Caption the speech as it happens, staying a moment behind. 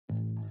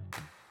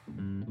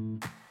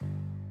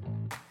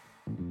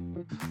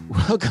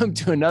welcome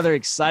to another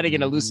exciting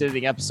and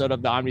elucidating episode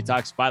of the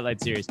OmniTalk Spotlight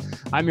Series.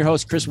 I'm your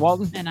host, Chris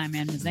Walton. And I'm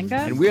Ann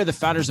Mazinga. And we are the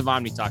founders of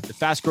OmniTalk, the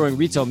fast-growing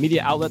retail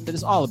media outlet that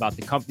is all about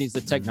the companies,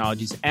 the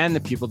technologies, and the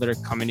people that are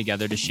coming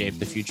together to shape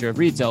the future of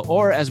retail.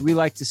 Or as we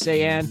like to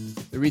say, Ann,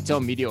 the retail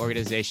media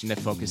organization that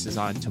focuses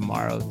on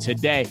tomorrow,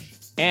 today.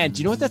 And do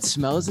you know what that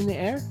smell is in the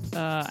air?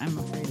 I'm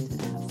afraid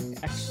to ask.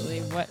 Actually,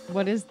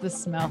 what is the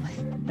smell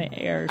in the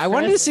air? I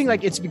wanted to sing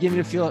like it's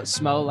beginning to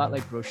smell a lot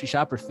like grocery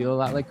shop or feel a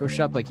lot like grocery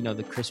shop, like, you know,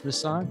 the Christmas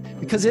song,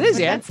 because it is.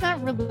 But yeah, that's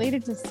not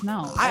related to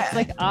smell. It's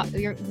like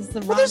this is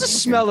the well, there's a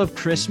smell of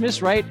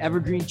Christmas, right?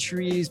 Evergreen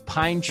trees,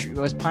 pine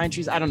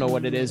trees. I don't know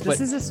what it is, this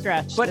but is a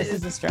stretch. But this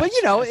is a stretch. But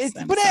you know, I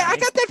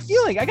got that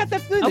feeling. Okay.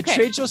 The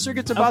trade show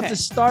circuit's about to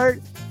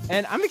start,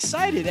 and I'm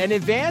excited. In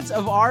advance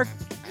of our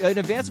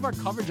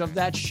coverage of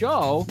that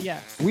show,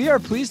 we are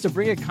pleased to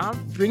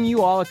bring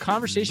you all a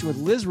conversation with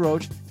Liz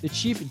Roach, the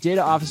Chief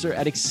Data Officer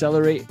at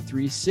Accelerate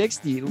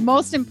 360.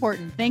 Most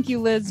important, thank you,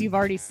 Liz. You've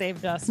already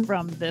saved us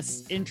from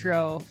this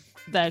intro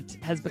that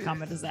has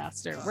become a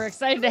disaster. We're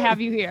excited to have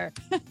you here.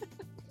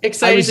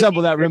 Excited. I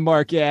resemble that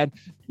remark, Ann.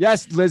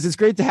 Yes, Liz, it's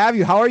great to have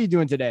you. How are you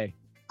doing today?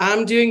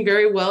 I'm doing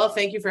very well.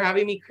 Thank you for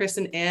having me, Chris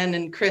and Ann.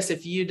 And Chris,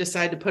 if you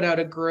decide to put out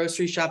a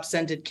grocery shop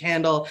scented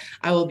candle,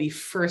 I will be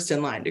first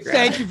in line to grab it.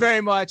 Thank you very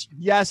much.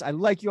 Yes, I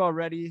like you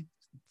already.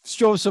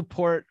 Show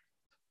support.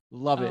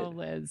 Love it. Oh,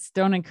 Liz,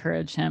 don't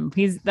encourage him.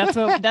 That's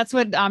what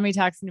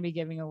OmniTalk's going to be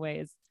giving away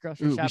is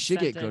grocery shop. We should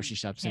get grocery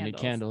shop scented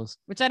candles.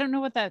 Which I don't know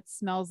what that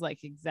smells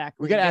like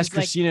exactly. We got to ask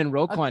Christina and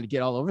Roquan to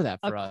get all over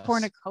that for us.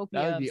 Cornucopia.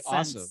 That would be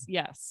awesome.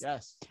 Yes.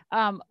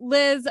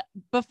 Liz,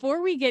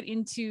 before we get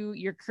into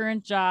your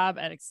current job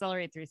at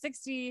Accelerate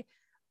 360,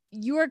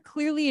 you are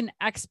clearly an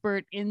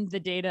expert in the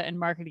data and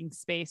marketing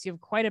space. You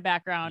have quite a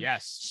background.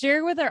 Yes.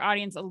 Share with our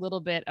audience a little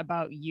bit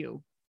about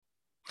you.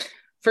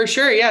 For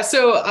sure. Yeah.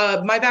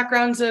 So my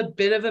background's a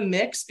bit of a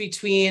mix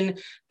between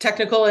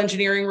technical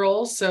engineering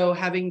roles. So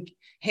having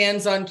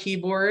hands on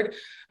keyboard,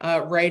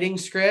 writing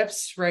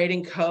scripts,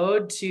 writing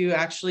code to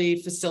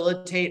actually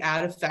facilitate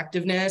ad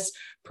effectiveness,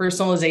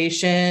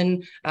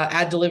 personalization,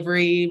 ad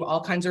delivery,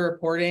 all kinds of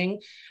reporting,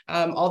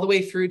 all the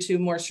way through to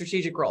more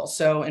strategic roles.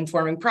 So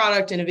informing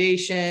product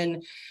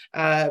innovation,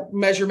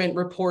 measurement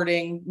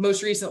reporting.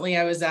 Most recently,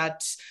 I was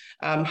at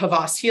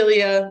Havas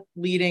Helia,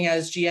 leading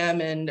as GM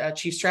and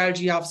Chief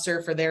Strategy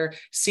Officer for their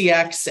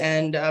CX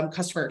and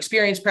customer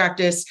experience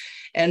practice.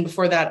 And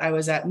before that, I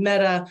was at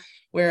Meta,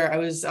 where I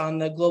was on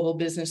the global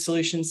business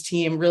solutions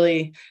team,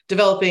 really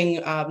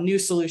developing new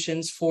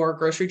solutions for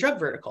grocery drug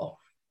vertical.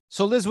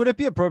 So Liz, would it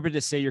be appropriate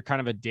to say you're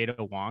kind of a data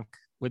wonk?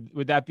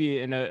 Would that be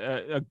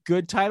a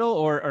good title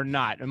or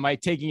not? Am I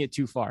taking it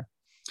too far?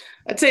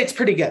 I'd say it's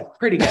pretty good.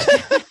 Pretty good.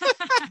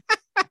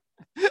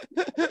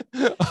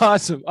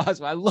 Awesome.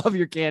 I love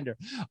your candor.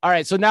 All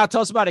right. So now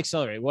tell us about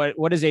Accelerate.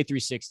 What is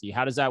A360?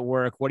 How does that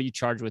work? What are you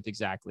charged with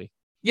exactly?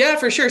 Yeah,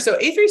 for sure. So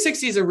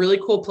A360 is a really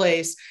cool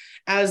place.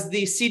 As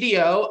the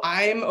CDO,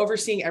 I'm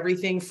overseeing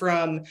everything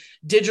from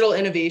digital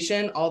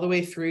innovation all the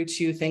way through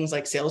to things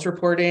like sales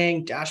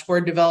reporting,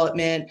 dashboard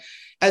development,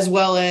 as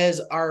well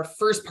as our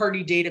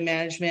first-party data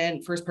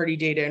management, first-party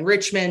data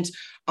enrichment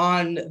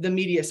on the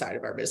media side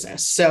of our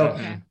business. So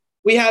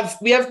we have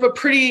a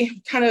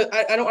pretty kind of,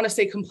 I don't want to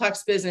say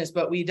complex business,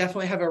 but we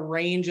definitely have a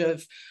range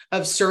of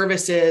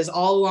services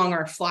all along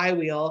our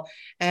flywheel.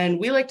 And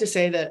we like to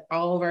say that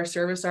all of our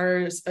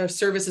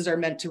services are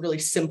meant to really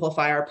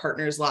simplify our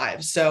partners'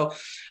 lives. So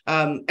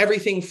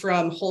everything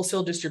from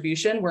wholesale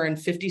distribution, we're in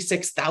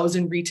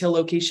 56,000 retail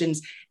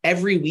locations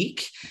every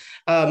week,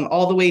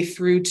 all the way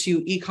through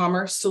to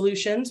e-commerce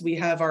solutions. We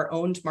have our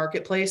owned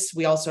marketplace.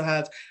 We also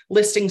have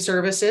listing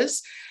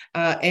services.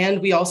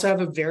 And we also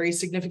have a very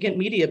significant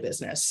media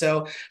business.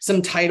 So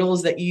some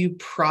titles that you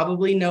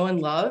probably know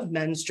and love: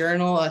 Men's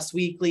Journal, Us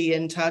Weekly,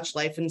 In Touch,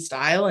 Life and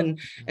Style, and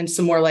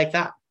some more like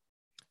that.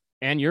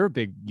 And you're a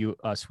big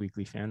Us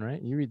Weekly fan,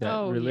 right? You read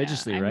that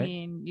religiously, right? I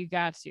mean, you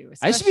got to.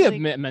 I used to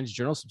be a Men's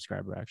Journal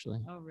subscriber, actually.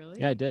 Oh, really?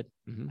 Yeah, I did.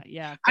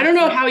 Yeah. I don't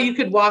know how you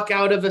could walk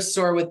out of a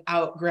store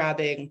without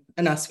grabbing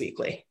an Us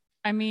Weekly.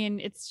 I mean,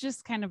 it's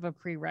just kind of a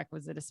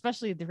prerequisite,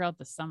 especially throughout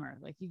the summer.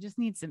 Like, you just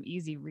need some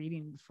easy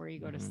reading before you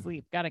go to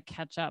sleep. Got to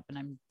catch up. And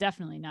I'm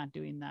definitely not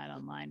doing that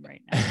online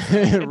right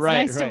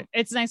now. So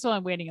it's nice while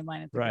I'm waiting in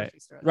line at the grocery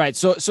store. Right.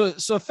 So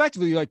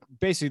effectively, like,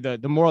 basically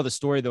the moral of the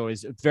story, though,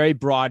 is a very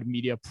broad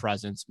media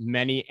presence,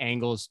 many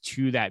angles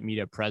to that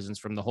media presence,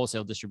 from the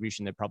wholesale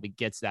distribution that probably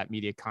gets that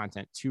media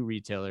content to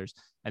retailers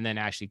and then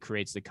actually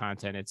creates the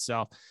content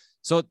itself.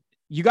 So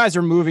you guys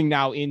are moving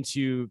now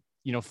into,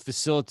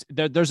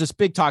 there's this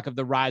big talk of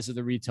the rise of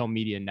the retail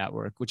media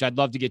network, which I'd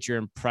love to get your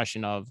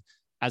impression of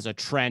as a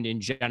trend in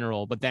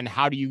general. But then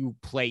how do you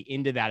play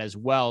into that as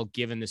well,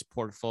 given this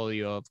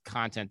portfolio of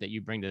content that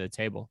you bring to the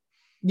table?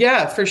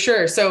 Yeah, for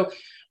sure. So,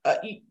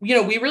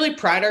 we really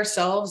pride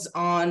ourselves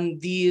on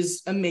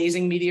these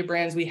amazing media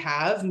brands we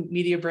have,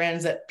 media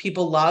brands that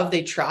people love,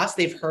 they trust,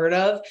 they've heard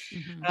of,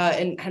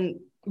 and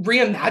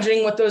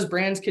reimagining what those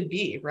brands could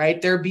be,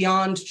 right? They're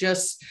beyond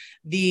just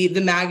the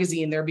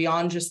magazine. They're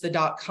beyond just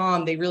the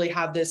 .com. They really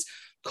have this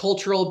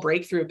cultural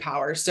breakthrough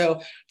power.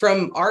 So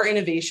from our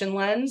innovation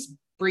lens,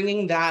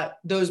 bringing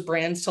those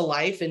brands to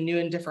life in new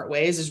and different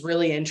ways is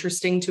really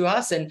interesting to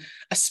us. And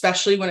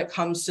especially when it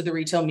comes to the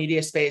retail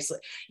media space,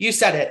 you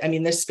said it. I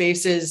mean, this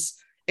space is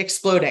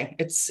exploding.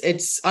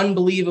 It's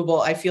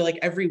unbelievable. I feel like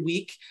every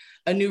week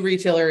a new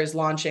retailer is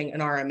launching an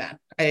RMN.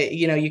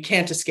 You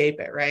can't escape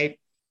it, right?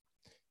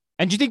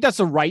 And do you think that's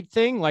the right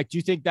thing? Like, do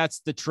you think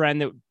that's the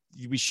trend that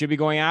we should be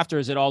going after?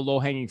 Is it all low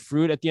hanging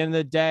fruit at the end of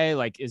the day?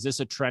 Like, is this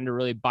a trend to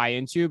really buy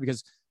into?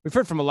 Because we've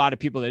heard from a lot of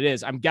people that it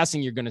is. I'm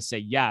guessing you're going to say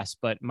yes,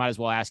 but might as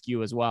well ask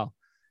you as well.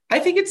 I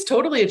think it's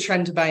totally a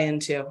trend to buy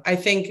into. I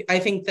think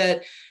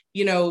that,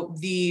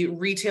 the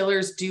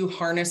retailers do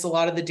harness a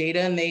lot of the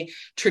data, and they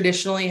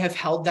traditionally have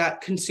held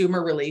that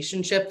consumer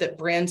relationship that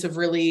brands have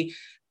really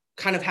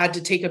kind of had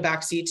to take a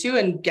backseat to,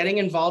 and getting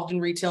involved in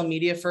retail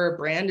media for a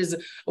brand is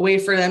a way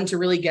for them to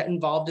really get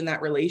involved in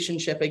that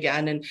relationship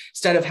again, and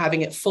instead of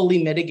having it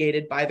fully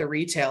mitigated by the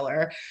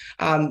retailer.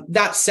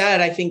 That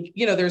said, I think,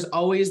 there's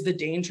always the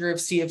danger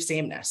of sea of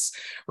sameness,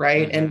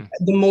 right? Mm-hmm. And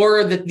the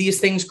more that these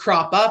things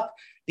crop up,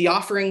 the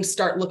offerings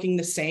start looking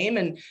the same.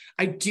 And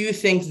I do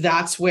think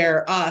that's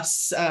where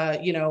us,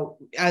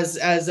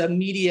 as a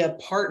media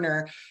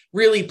partner,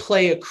 really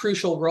play a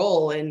crucial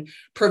role in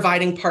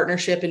providing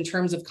partnership in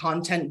terms of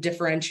content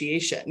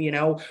differentiation.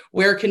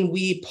 Where can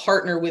we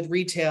partner with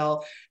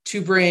retail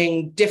to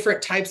bring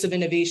different types of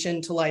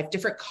innovation to life,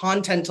 different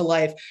content to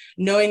life,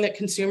 knowing that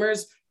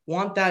consumers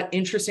want that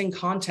interesting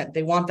content.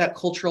 They want that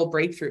cultural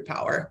breakthrough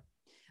power.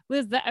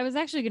 Liz, I was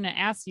actually going to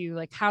ask you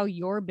like how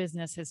your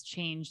business has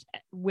changed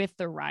with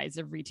the rise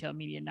of retail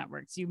media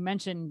networks. You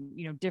mentioned,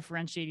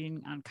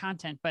 differentiating on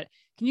content, but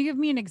can you give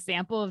me an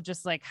example of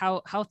just like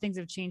how things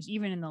have changed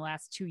even in the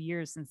last 2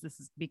 years since this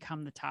has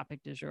become the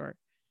topic du jour?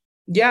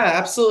 Yeah,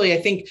 absolutely. I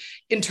think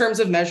in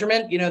terms of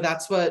measurement,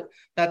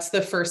 that's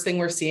the first thing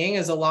we're seeing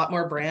is a lot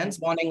more brands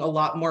wanting a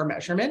lot more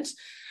measurement.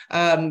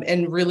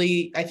 And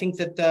really, I think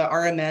that the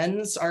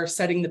RMNs are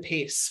setting the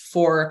pace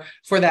for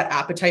that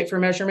appetite for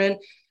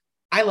measurement.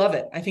 I love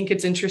it. I think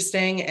it's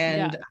interesting.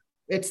 And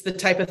it's the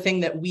type of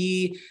thing that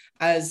we,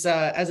 as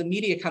a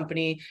media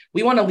company,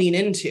 we want to lean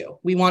into.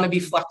 We want to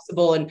be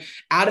flexible, and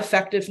ad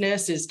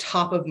effectiveness is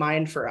top of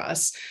mind for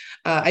us.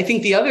 I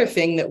think the other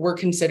thing that we're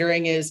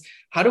considering is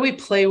how do we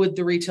play with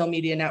the retail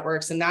media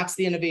networks? And that's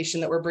the innovation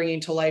that we're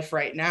bringing to life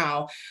right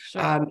now,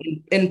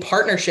 in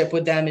partnership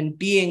with them, and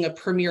being a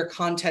premier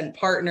content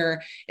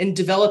partner and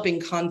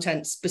developing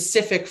content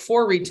specific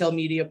for retail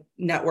media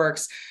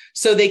networks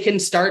so they can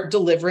start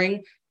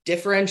delivering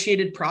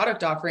differentiated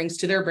product offerings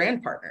to their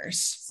brand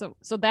partners.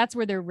 So that's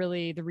where the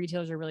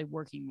retailers are really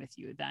working with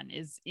you then,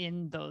 is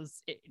in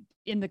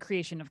the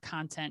creation of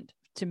content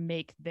to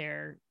make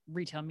their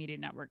retail media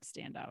network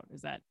stand out.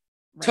 Is that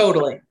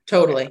right?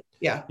 Totally.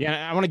 Yeah.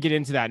 Yeah. I want to get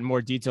into that in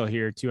more detail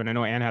here too. And I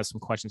know Anne has some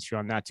questions for you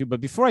on that too.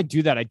 But before I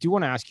do that, I do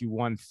want to ask you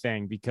one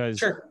thing,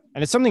 because, and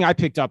it's something I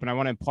picked up, and I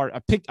want to impart,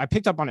 I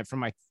picked up on it from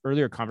my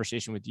earlier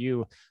conversation with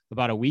you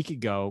about a week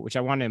ago, which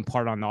I want to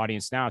impart on the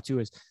audience now too,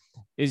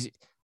 is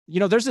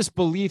there's this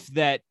belief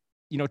that,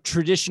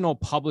 traditional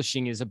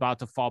publishing is about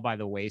to fall by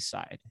the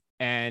wayside.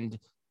 And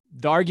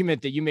the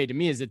argument that you made to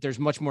me is that there's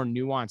much more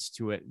nuance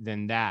to it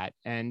than that.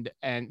 And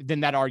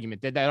then that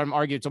argument that I'm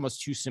arguing it's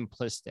almost too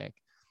simplistic.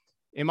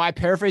 Am I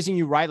paraphrasing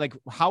you right? Like,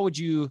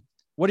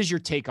 what is your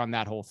take on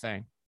that whole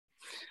thing?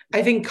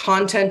 I think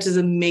content is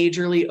a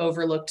majorly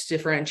overlooked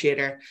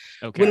differentiator.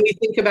 Okay. When we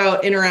think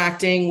about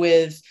interacting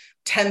with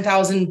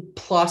 10,000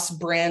 plus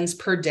brands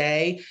per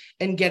day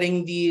and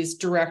getting these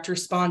direct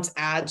response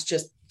ads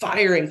just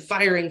firing.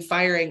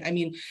 I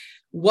mean,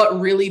 what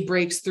really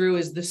breaks through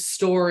is the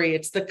story.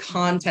 It's the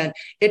content.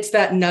 It's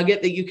that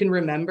nugget that you can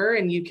remember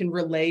and you can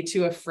relay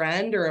to a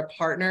friend or a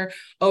partner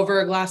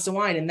over a glass of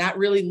wine. And that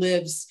really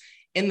lives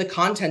in the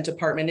content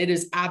department. It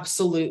is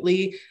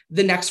absolutely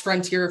the next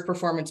frontier of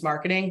performance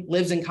marketing,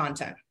 lives in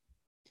content.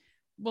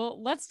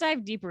 Well, let's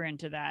dive deeper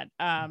into that.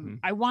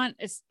 I want,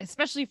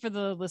 especially for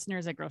the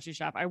listeners at Grocery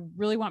Shop, I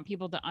really want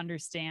people to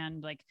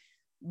understand like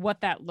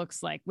what that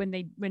looks like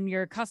when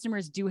your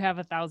customers do have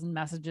 1,000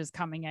 messages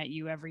coming at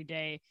you every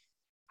day.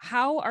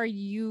 How are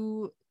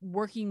you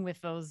working with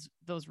those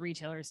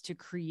retailers to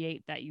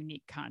create that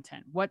unique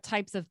content? What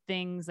types of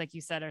things, like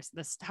you said,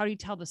 how do you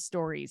tell the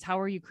stories? How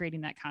are you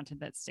creating that content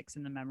that sticks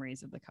in the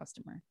memories of the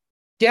customer?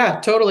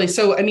 Yeah, totally.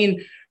 So, I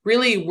mean,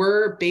 really,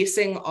 we're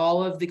basing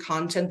all of the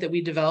content that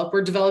we develop.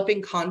 We're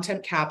developing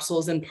content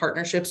capsules in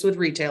partnerships with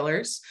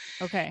retailers.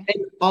 Okay.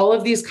 And all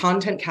of these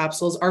content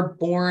capsules are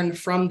born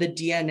from the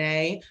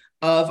DNA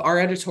of our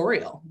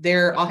editorial.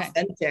 They're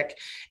authentic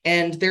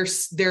and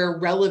they're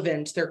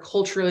relevant. They're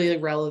culturally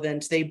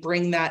relevant. They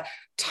bring that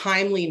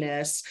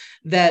timeliness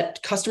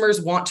that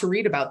customers want to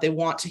read about, they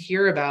want to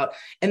hear about,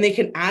 and they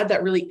can add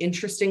that really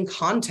interesting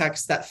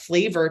context, that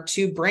flavor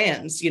to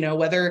brands,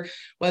 whether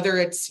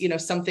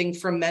it's, something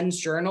from Men's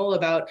Journal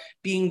about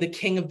being the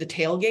king of the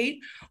tailgate,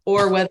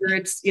 or whether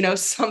it's,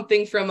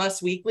 something from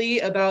Us Weekly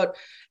about,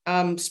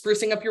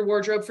 sprucing up your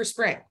wardrobe for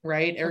spring,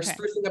 right? Or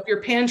sprucing up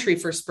your pantry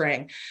for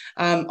spring.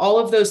 All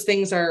of those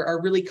things are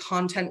really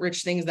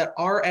content-rich things that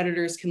our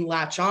editors can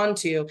latch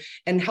onto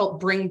and help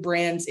bring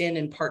brands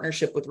in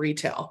partnership with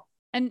retail.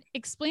 And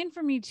explain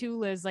for me too,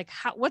 Liz, like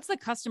what's the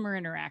customer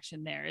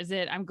interaction there? Is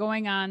it, I'm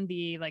going on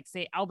the, like,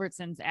 say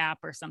Albertsons app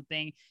or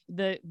something,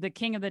 the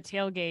king of the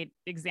tailgate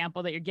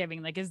example that you're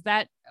giving, like,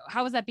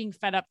 how is that being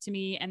fed up to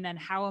me? And then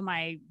how am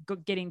I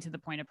getting to the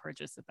point of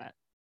purchase with that?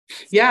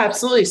 Yeah,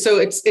 absolutely. So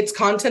it's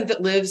content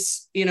that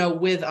lives,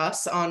 with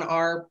us on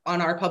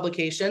our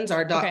publications,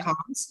 our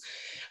 .coms.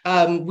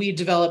 We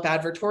develop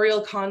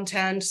advertorial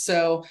content.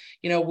 So,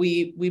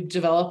 we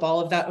develop all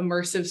of that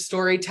immersive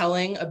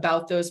storytelling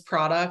about those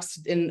products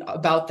and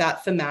about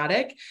that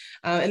thematic.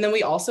 And then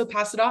we also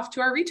pass it off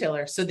to our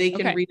retailers so they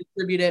can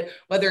redistribute it,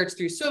 whether it's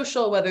through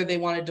social, whether they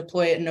want to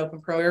deploy it in open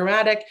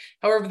programmatic,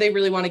 however they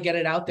really want to get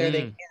it out there,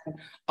 they can,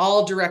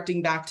 all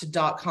directing back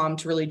to .com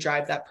to really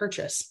drive that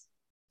purchase.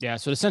 Yeah,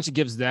 so it essentially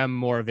gives them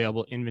more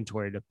available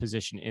inventory to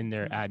position in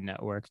their ad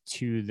network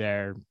to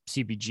their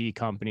CPG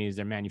companies,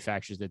 their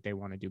manufacturers that they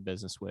want to do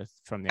business with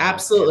from the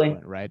absolutely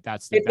right.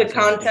 That's the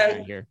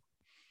content here.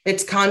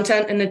 It's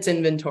content and it's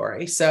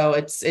inventory, so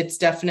it's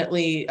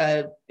definitely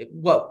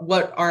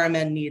what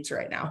RMN needs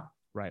right now.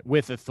 Right,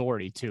 with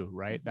authority too,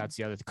 right? That's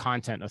the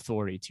content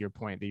authority, to your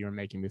point that you were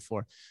making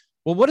before.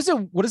 Well, what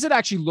does it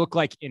actually look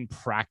like in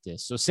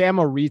practice? So say I'm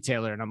a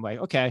retailer and I'm like,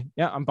 okay,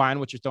 yeah, I'm buying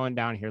what you're throwing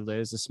down here,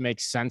 Liz. This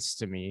makes sense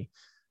to me.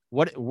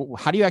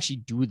 How do you actually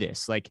do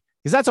this? Like,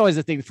 because that's always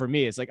the thing for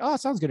me. It's like, oh,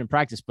 it sounds good in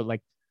practice, but like,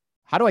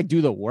 how do I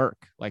do the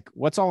work? Like,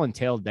 what's all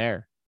entailed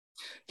there?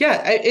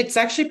 Yeah, it's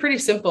actually pretty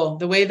simple.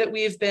 The way that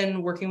we've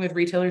been working with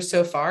retailers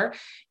so far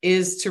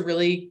is to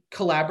really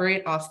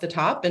collaborate off the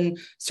top and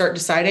start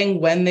deciding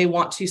when they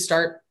want to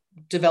start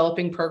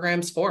developing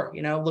programs for,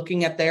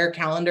 looking at their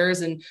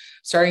calendars and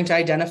starting to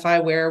identify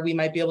where we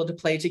might be able to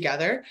play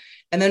together.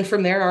 And then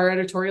from there, our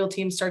editorial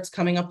team starts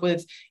coming up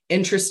with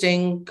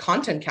interesting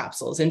content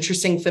capsules,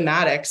 interesting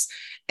thematics,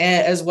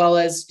 as well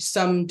as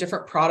some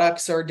different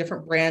products or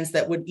different brands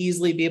that would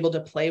easily be able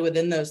to play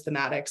within those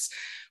thematics.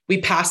 We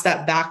pass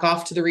that back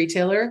off to the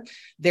retailer.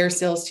 Their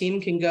sales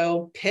team can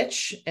go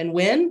pitch and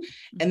win.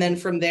 And then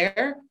from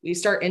there, we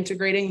start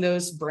integrating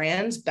those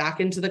brands back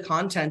into the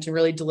content and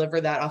really deliver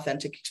that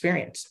authentic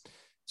experience.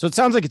 So it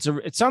sounds like it's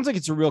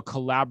a real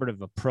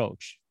collaborative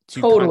approach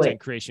to content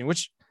creation,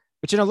 which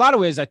in a lot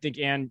of ways, I think,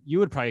 Anne, you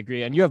would probably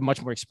agree, and you have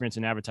much more experience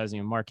in advertising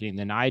and marketing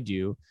than I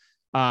do,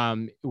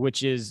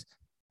 which is,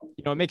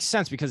 it makes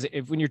sense because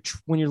when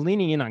you're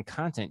leaning in on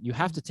content, you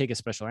have to take a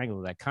special angle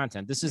of that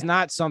content. This is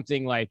not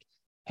something like,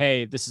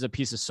 hey, this is a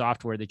piece of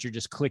software that you're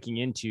just clicking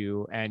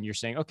into and you're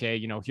saying, okay,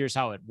 here's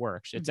how it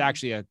works. It's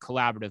actually a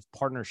collaborative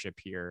partnership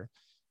here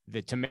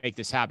to make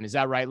this happen. Is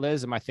that right,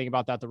 Liz? Am I thinking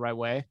about that the right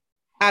way?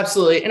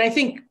 Absolutely. And I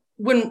think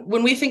when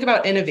we think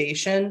about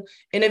innovation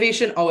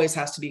always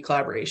has to be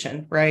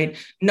collaboration, right?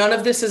 None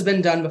of this has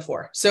been done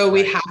before. So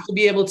we have to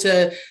be able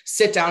to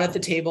sit down at the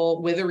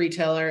table with a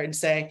retailer and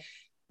say,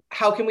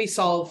 how can we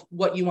solve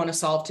what you want to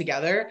solve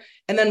together?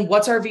 And then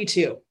what's our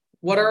V2?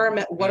 What are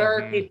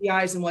our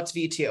KPIs and what's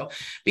V2?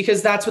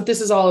 Because that's what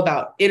this is all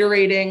about: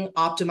 iterating,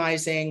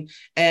 optimizing,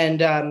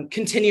 and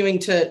continuing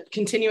to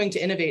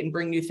innovate and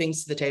bring new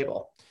things to the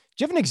table.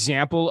 Do you have an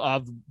example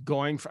of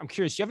I'm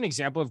curious, do you have an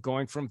example of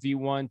going from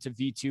V1 to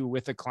V2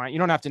 with a client? You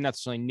don't have to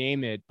necessarily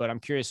name it, but I'm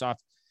curious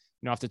off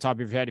the top of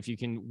your head, if you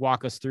can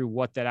walk us through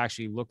what that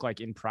actually looked like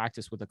in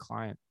practice with a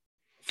client.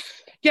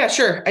 Yeah,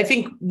 sure. I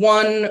think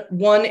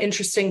one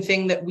interesting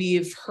thing that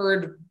we've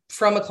heard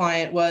from a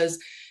client was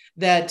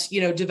that,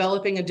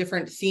 developing a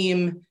different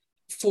theme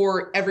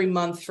for every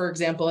month, for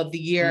example, of the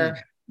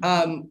year,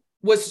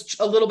 was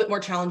a little bit more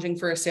challenging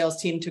for a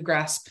sales team to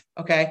grasp.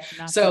 Okay.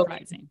 Not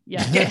surprising.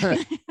 Yeah.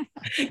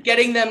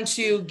 getting them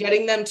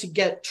to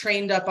get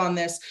trained up on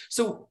this.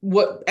 So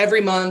what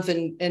every month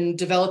and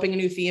developing a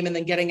new theme and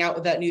then getting out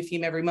with that new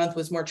theme every month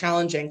was more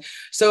challenging.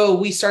 So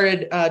we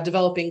started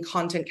developing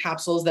content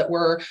capsules that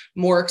were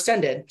more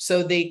extended.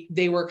 So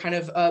they were kind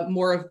of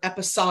more of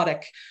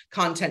episodic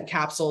content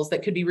capsules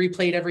that could be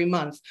replayed every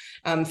month.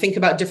 Think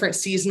about different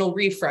seasonal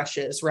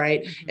refreshes,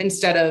 right? Mm-hmm.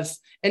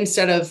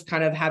 Instead of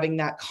kind of having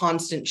that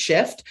constant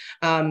shift,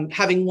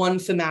 having one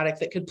thematic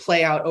that could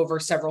play out over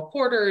several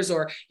quarters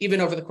or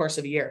even over the course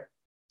of a year.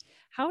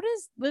 How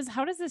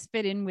does this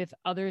fit in with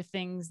other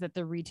things that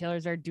the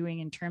retailers are doing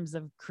in terms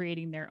of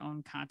creating their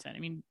own content? I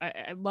mean,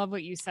 I love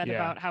what you said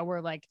about how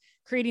we're like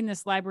creating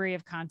this library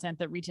of content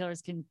that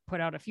retailers can put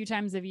out a few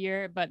times a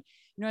year. But,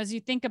 as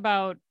you think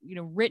about,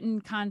 written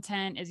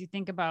content, as you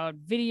think about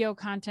video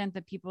content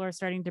that people are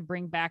starting to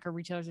bring back or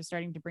retailers are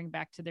starting to bring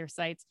back to their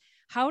sites,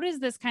 how does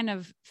this kind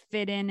of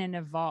fit in and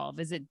evolve?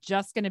 Is it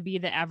just going to be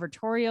the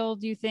advertorial,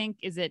 do you think?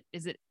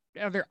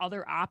 Are there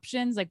other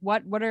options? Like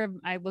what am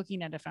I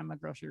looking at if I'm a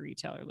grocery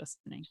retailer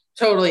listening?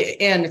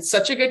 Totally. And it's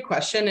such a good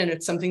question. And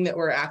it's something that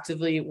we're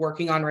actively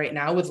working on right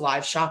now with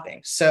live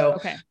shopping. So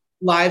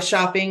live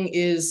shopping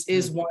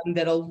is one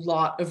that a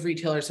lot of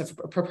retailers have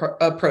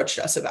approached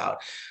us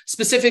about,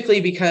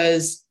 specifically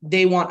because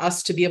they want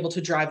us to be able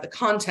to drive the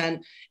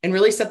content and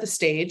really set the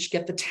stage,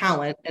 get the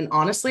talent, and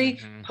honestly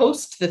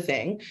post the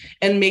thing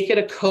and make it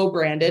a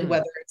co-branded,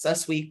 whether it's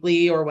Us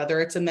Weekly or whether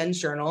it's a Men's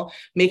Journal,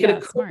 make it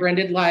a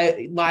co-branded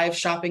live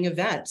shopping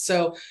event.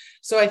 So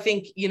I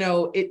think,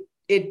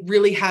 it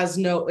really has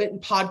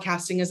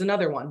podcasting is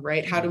another one,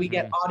 right? How do we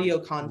get audio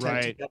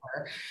content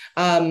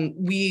together?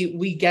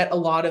 We get a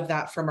lot of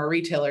that from our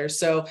retailers.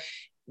 So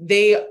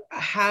they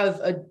have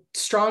a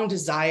strong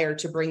desire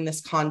to bring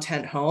this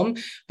content home,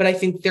 but I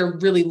think they're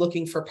really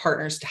looking for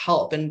partners to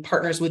help and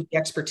partners with the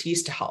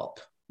expertise to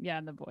help.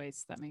 Yeah, the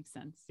voice, that makes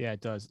sense. Yeah,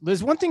 it does.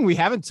 Liz, one thing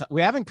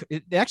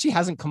it actually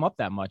hasn't come up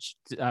that much,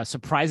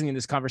 surprising in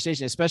this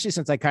conversation, especially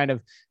since I kind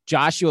of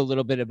joshed you a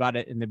little bit about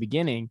it in the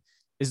beginning,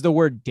 is the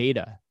word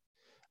data.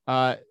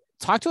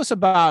 Talk to us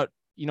about,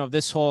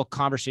 this whole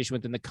conversation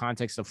within the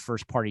context of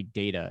first party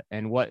data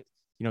and what,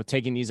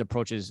 taking these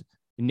approaches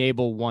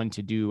enable one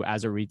to do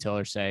as a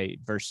retailer, say,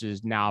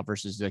 versus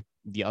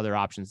the other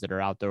options that are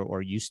out there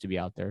or used to be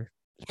out there.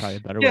 It's probably a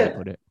better way to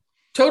put it.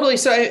 Totally.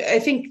 So I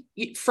think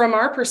from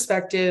our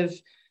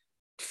perspective,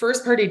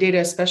 first party data,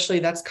 especially,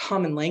 that's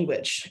common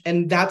language.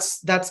 And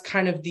that's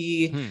kind of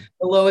the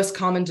lowest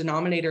common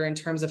denominator in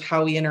terms of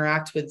how we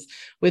interact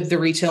with the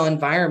retail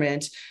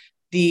environment.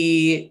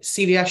 The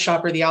CVS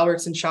shopper, the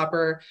Albertson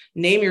shopper,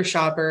 Name Your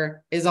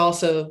Shopper is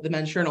also the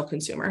Men's Journal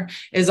consumer,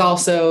 is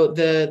also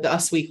the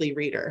Us Weekly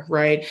reader,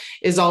 right?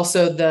 Is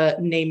also the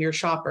Name Your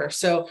Shopper.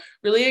 So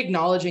really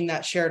acknowledging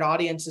that shared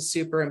audience is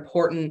super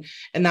important.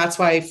 And that's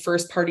why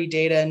first party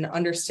data and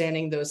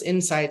understanding those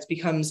insights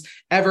becomes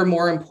ever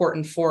more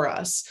important for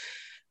us.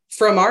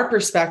 From our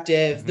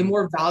perspective, the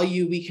more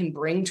value we can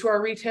bring to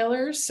our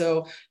retailers,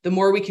 so the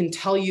more we can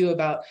tell you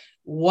about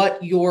what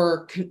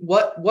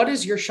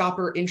is your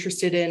shopper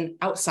interested in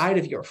outside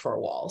of your four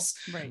walls.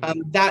 Right.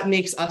 That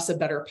makes us a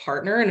better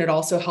partner, and it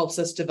also helps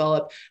us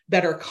develop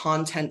better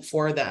content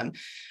for them.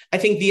 I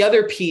think the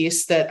other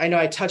piece that I know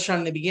I touched on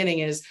in the beginning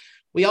is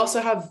we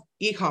also have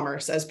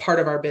e-commerce as part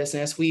of our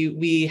business.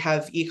 We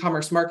have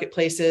e-commerce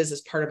marketplaces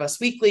as part of Us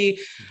Weekly,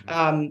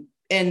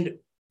 and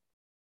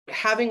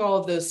having all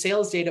of those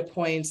sales data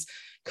points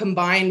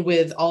combined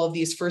with all of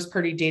these first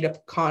party data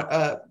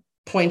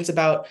points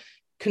about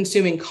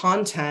consuming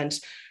content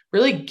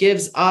really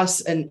gives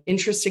us an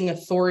interesting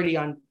authority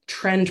on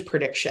trend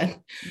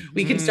prediction.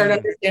 We can start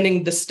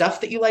understanding the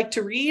stuff that you like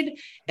to read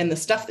and the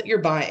stuff that you're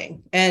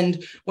buying.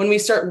 And when we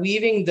start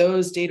weaving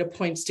those data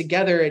points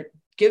together, it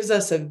gives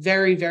us a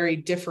very, very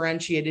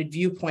differentiated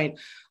viewpoint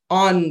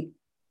on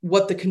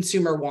what the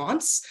consumer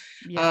wants,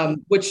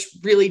 which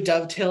really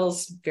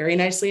dovetails very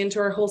nicely into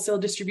our wholesale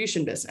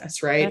distribution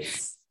business, right?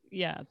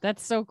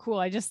 That's so cool.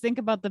 I just think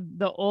about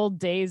the old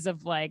days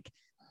of like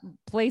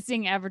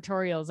placing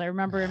advertorials. I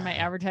remember in my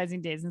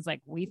advertising days, and it's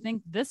like, we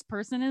think this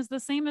person is the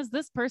same as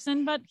this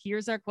person, but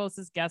here's our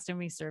closest guest, and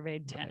we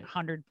surveyed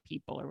 100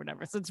 people or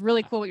whatever. So it's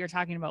really cool what you're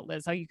talking about,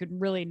 Liz, how you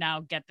could really now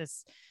get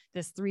this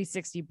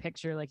 360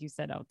 picture, like you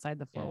said, outside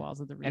the four walls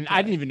of the retailer. And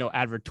I didn't even know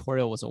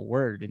advertorial was a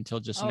word until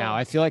just now.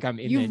 I feel like I'm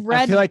in you've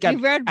read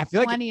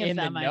plenty of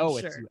them, the know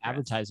with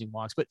advertising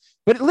walks. But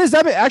Liz,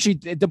 that actually,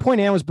 the point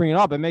Ann was bringing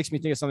up, it makes me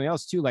think of something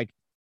else too. Like,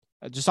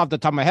 just off the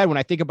top of my head, when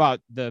I think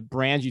about the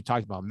brands you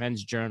talked about,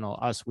 Men's Journal,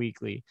 Us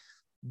Weekly,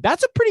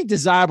 that's a pretty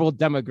desirable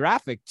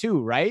demographic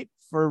too, right?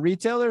 For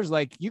retailers,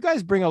 like you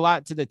guys bring a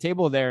lot to the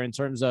table there in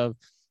terms of,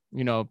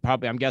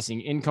 probably, I'm guessing,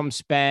 income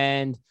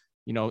spend,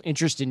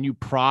 interest in new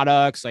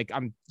products. Like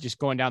I'm just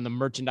going down the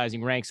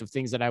merchandising ranks of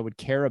things that I would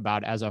care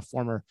about as a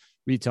former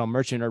retail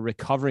merchant or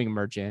recovering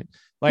merchant.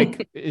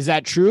 Like, is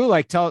that true?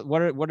 Like, am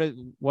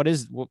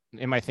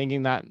I thinking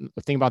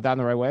about that in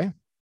the right way?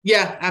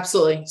 Yeah,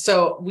 absolutely.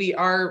 So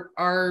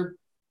our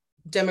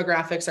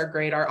demographics are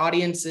great. Our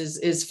audience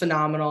is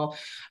phenomenal.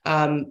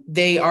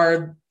 They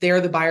are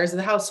the buyers of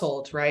the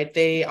household, right?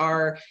 They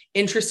are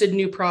interested in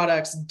new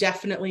products,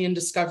 definitely in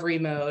discovery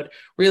mode,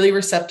 really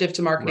receptive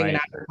to marketing and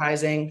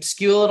advertising,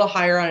 skew a little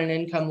higher on an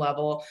income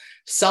level,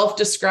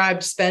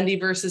 self-described spendy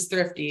versus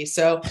thrifty.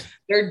 So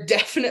they're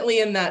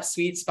definitely in that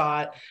sweet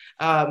spot.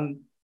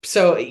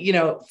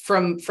 So,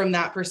 from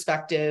that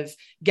perspective,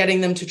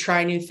 getting them to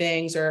try new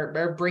things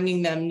or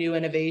bringing them new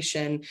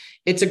innovation,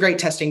 it's a great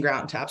testing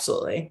ground.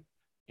 Absolutely.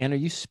 And are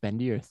you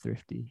spendy or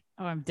thrifty?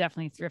 Oh, I'm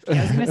definitely thrifty.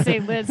 I was going to say,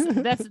 Liz,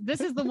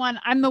 this is the one.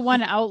 I'm the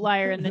one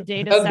outlier in the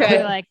data set.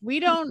 We're like, we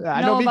don't know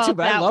I know me about too,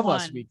 but that I love one.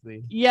 Us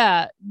Weekly.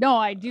 Yeah, no,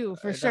 I do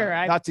for sure.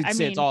 Not to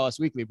say it's all Us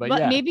Weekly, but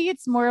yeah. Maybe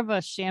it's more of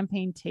a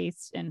champagne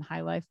taste and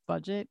high life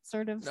budget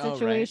sort of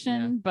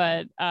situation.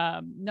 But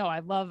no,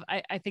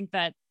 I think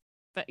that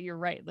you're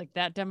right. Like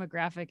that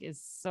demographic is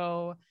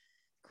so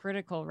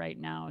critical right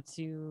now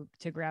to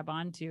grab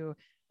onto.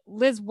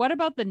 Liz, what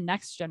about the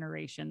next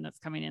generation that's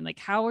coming in? Like,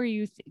 how are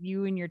you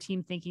and your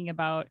team thinking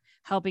about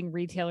helping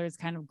retailers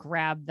kind of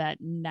grab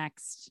that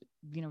next,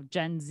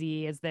 Gen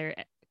Z as they're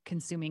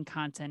consuming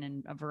content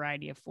in a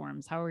variety of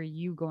forms? How are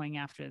you going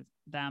after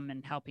them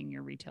and helping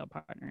your retail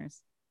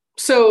partners?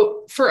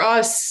 So for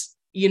us,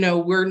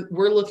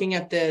 we're looking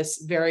at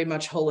this very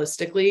much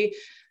holistically.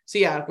 So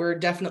yeah, we're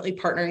definitely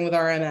partnering with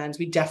RMNs.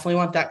 We definitely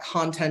want that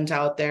content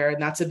out there,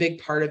 and that's a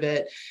big part of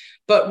it.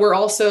 But we're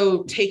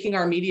also taking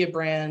our media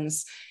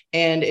brands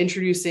and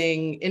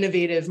introducing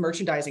innovative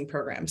merchandising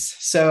programs.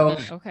 So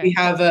we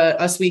have a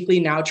Us Weekly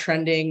Now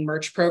Trending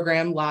merch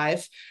program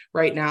live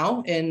right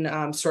now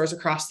in stores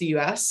across the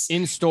US.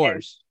 In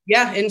stores?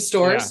 In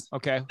stores. Yeah,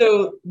 okay.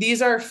 So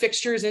these are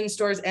fixtures in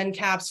stores, end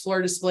caps,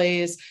 floor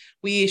displays.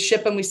 We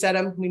ship them, we set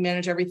them, we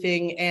manage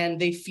everything, and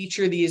they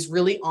feature these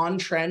really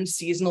on-trend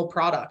seasonal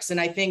products. And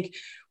I think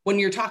when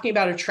you're talking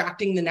about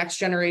attracting the next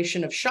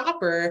generation of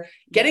shopper,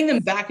 getting them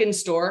back in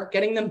store,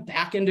 getting them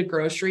back into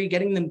grocery,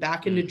 getting them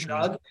back into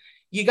drug,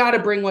 you got to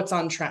bring what's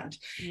on trend.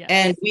 Yes.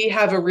 And we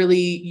have a really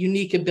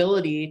unique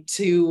ability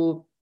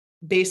to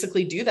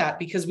basically do that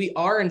because we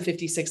are in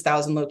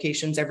 56,000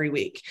 locations every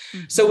week.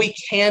 So we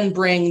can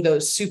bring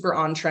those super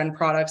on trend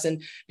products.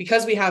 And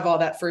because we have all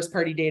that first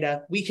party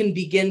data, we can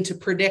begin to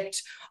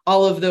predict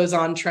all of those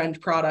on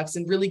trend products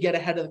and really get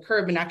ahead of the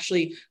curve and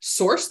actually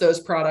source those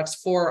products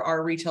for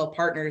our retail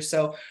partners.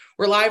 So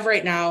we're live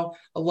right now.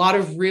 A lot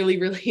of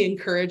really, really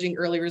encouraging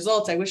early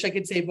results. I wish I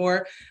could say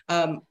more.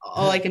 All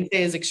I can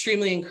say is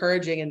extremely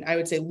encouraging. And I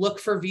would say look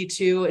for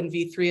V2 and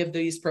V3 of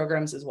these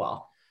programs as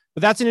well. But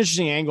that's an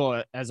interesting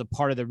angle as a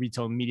part of the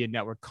retail media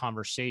network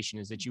conversation,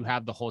 is that you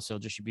have the wholesale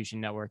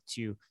distribution network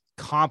to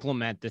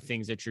complement the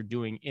things that you're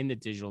doing in the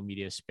digital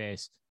media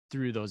space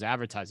through those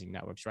advertising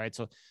networks, right?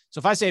 So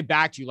if I say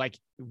back to you, like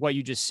what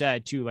you just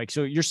said too, like,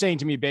 so you're saying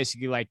to me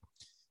basically, like,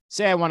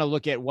 say I want to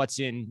look at what's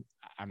in,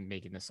 I'm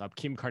making this up,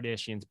 Kim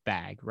Kardashian's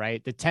bag,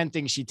 right? The 10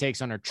 things she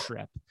takes on her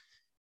trip.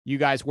 You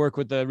guys work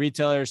with the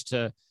retailers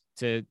to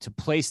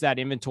place that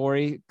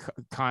inventory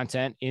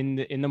content in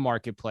the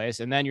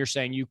marketplace. And then you're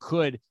saying you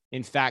could,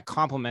 in fact,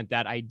 complement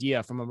that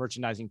idea from a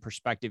merchandising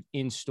perspective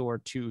in store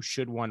too,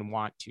 should one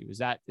want to. Is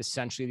that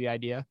essentially the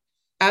idea?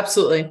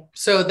 Absolutely.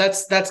 So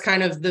that's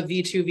kind of the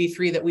V2,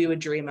 V3 that we would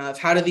dream of.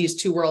 How do these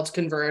two worlds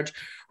converge?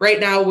 Right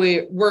now,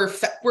 we're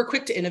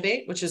quick to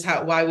innovate, which is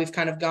why we've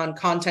kind of gone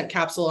content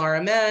capsule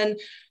RMN,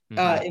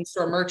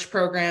 in-store merch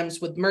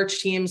programs with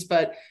merch teams,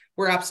 but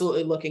we're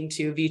absolutely looking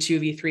to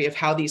V2, V3 of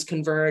how these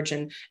converge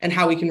and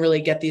how we can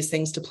really get these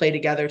things to play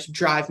together to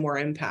drive more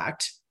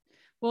impact.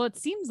 Well, it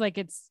seems like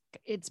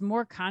it's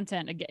more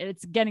content.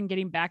 It's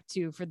getting back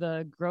to, for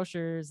the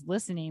grocers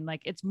listening,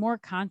 like it's more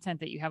content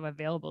that you have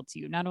available to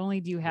you. Not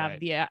only do you have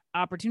the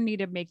opportunity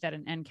to make that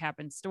an end cap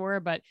in store,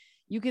 but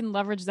you can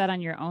leverage that on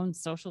your own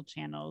social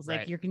channels.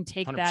 Like you can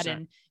take 100%. That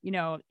and,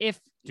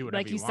 if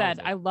like you said,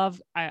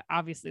 I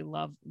obviously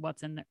love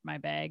what's in my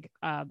bag.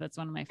 That's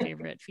one of my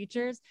favorite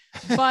features,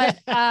 but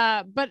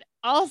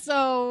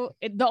also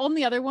the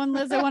only other one,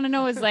 Liz, I want to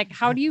know is like,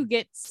 how do you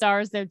get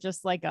stars that are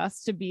just like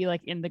us to be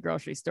like in the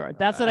grocery store?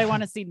 That's what I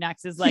want to see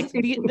next, is like,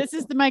 this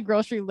is my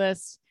grocery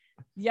list.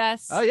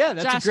 Yes. Oh yeah.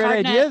 That's Josh a great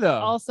Hartnett idea though.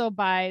 Also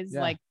buys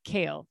like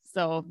kale.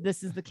 So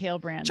this is the kale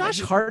brand.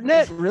 Josh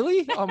Hartnett,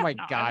 really? Oh my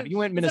God. You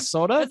went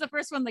Minnesota? That's the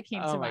first one that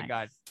came to mind. Oh my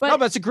God. But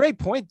that's a great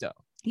point though.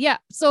 Yeah.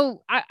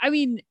 So I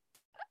mean,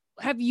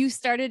 have you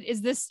started,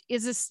 is this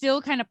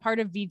still kind of part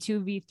of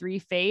V2,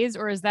 V3 phase,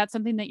 or is that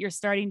something that you're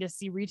starting to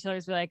see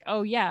retailers be like,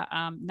 oh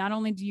yeah, not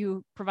only do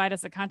you provide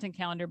us a content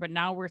calendar, but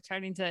now we're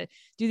starting to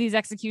do these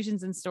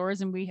executions in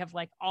stores and we have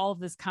like all of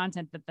this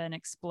content that then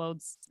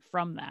explodes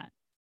from that?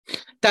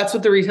 That's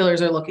what the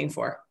retailers are looking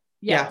for.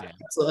 Yeah,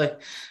 absolutely.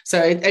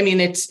 So, I mean,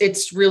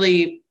 it's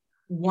really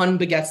one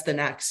begets the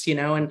next,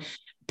 and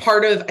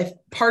part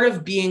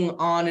of being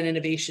on an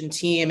innovation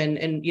team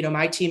and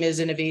my team is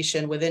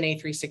innovation within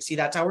A360.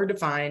 That's how we're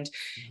defined,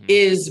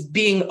 is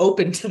being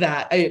open to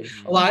that. A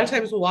lot of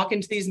times we'll walk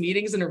into these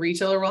meetings and a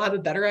retailer will have a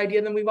better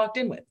idea than we walked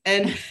in with.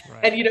 And,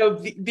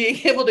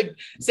 being able to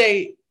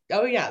say,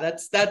 oh yeah,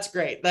 that's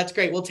great. That's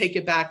great. We'll take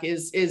it back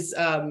is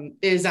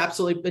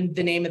absolutely been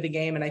the name of the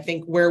game. And I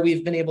think where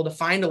we've been able to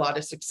find a lot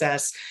of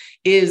success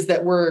is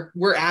that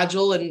we're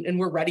agile and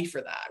we're ready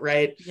for that.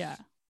 Right. Yeah.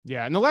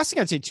 Yeah. And the last thing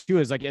I'd say too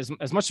is like, as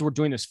much as we're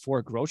doing this for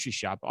a grocery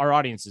shop, our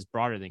audience is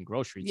broader than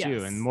grocery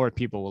too. And more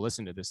people will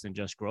listen to this than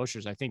just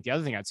grocers. I think the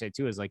other thing I'd say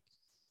too is like,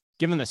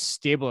 given the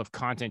stable of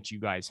content you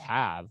guys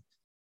have,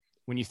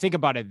 when you think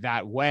about it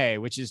that way,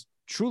 which is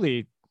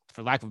truly,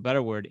 for lack of a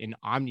better word, an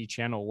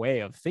omni-channel way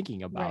of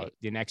thinking about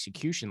an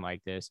execution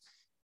like this,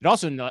 it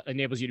also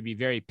enables you to be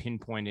very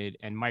pinpointed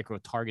and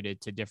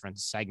micro-targeted to different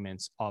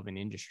segments of an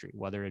industry,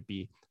 whether it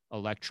be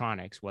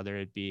electronics, whether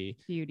it be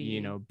beauty,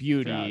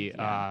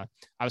 drugs,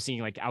 I was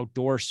thinking like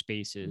outdoor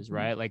spaces,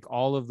 right? Like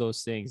all of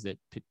those things that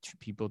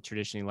people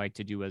traditionally like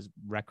to do as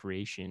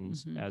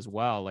recreations as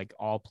well, like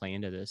all play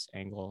into this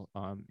angle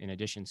in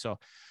addition. So,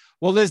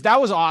 well, Liz, that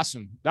was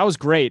awesome. That was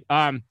great.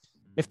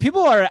 If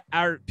people are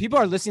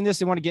listening to this,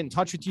 they want to get in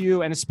touch with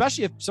you. And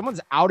especially if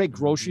someone's out at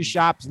grocery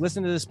shops,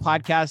 listen to this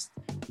podcast,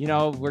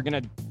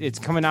 it's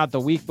coming out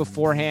the week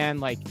beforehand.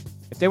 Like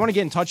if they want to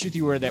get in touch with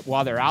you or that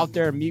while they're out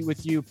there, meet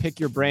with you, pick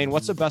your brain,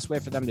 what's the best way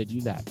for them to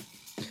do that?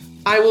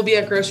 I will be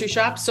at Grocery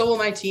Shop. So will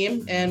my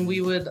team, and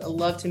we would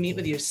love to meet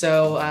with you.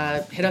 So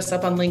hit us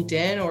up on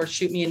LinkedIn or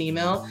shoot me an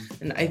email.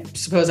 And I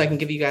suppose I can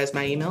give you guys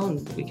my email,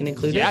 and we can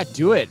include it. Yeah,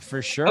 do it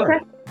for sure.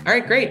 Okay. All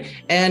right, great.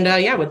 And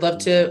would love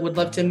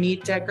to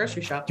meet at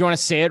Grocery Shop. Do you want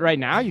to say it right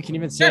now? You can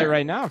even say it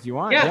right now if you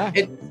want. Yeah.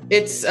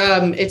 It's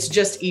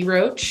just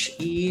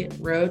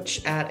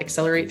eRoach at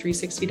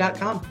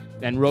accelerate360.com.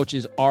 And Roach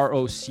is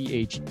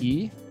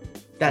ROCHE.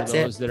 That's for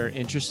those that are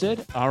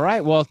interested. All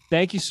right. Well,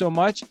 thank you so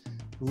much,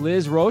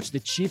 Liz Roach,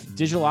 the Chief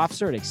Digital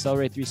Officer at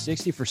Accelerate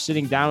 360, for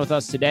sitting down with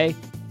us today.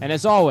 And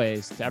as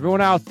always, to everyone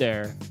out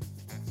there,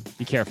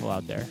 be careful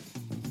out there.